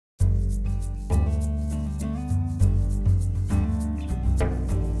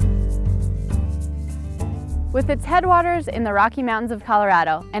With its headwaters in the Rocky Mountains of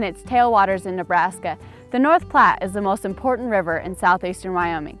Colorado and its tailwaters in Nebraska, the North Platte is the most important river in southeastern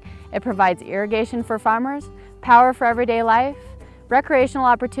Wyoming. It provides irrigation for farmers, power for everyday life, recreational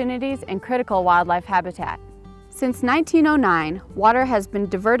opportunities, and critical wildlife habitat. Since 1909, water has been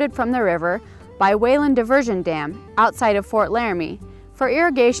diverted from the river by Wayland Diversion Dam outside of Fort Laramie for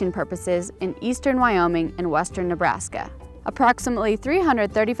irrigation purposes in eastern Wyoming and western Nebraska. Approximately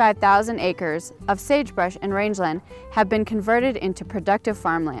 335,000 acres of sagebrush and rangeland have been converted into productive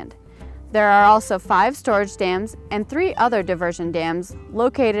farmland. There are also 5 storage dams and 3 other diversion dams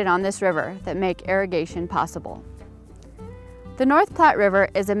located on this river that make irrigation possible. The North Platte River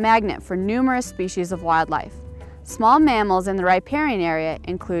is a magnet for numerous species of wildlife. Small mammals in the riparian area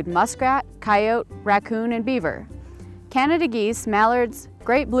include muskrat, coyote, raccoon, and beaver. Canada geese, mallards,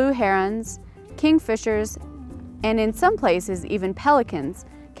 great blue herons, kingfishers, and in some places even pelicans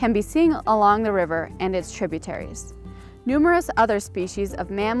can be seen along the river and its tributaries. Numerous other species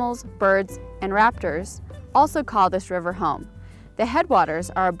of mammals, birds, and raptors also call this river home. The headwaters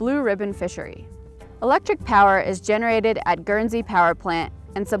are a blue ribbon fishery. Electric power is generated at Guernsey Power Plant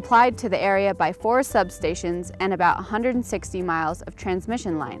and supplied to the area by 4 substations and about 160 miles of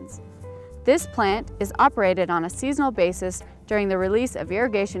transmission lines. This plant is operated on a seasonal basis during the release of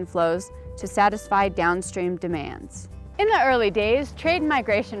irrigation flows to satisfy downstream demands. In the early days, trade and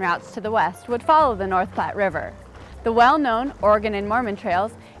migration routes to the west would follow the North Platte River. The well-known Oregon and Mormon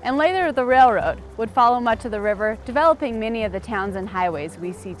trails and later the railroad would follow much of the river, developing many of the towns and highways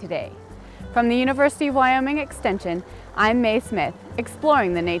we see today. From the University of Wyoming Extension, I'm Mae Smith,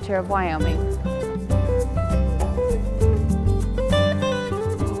 exploring the nature of Wyoming.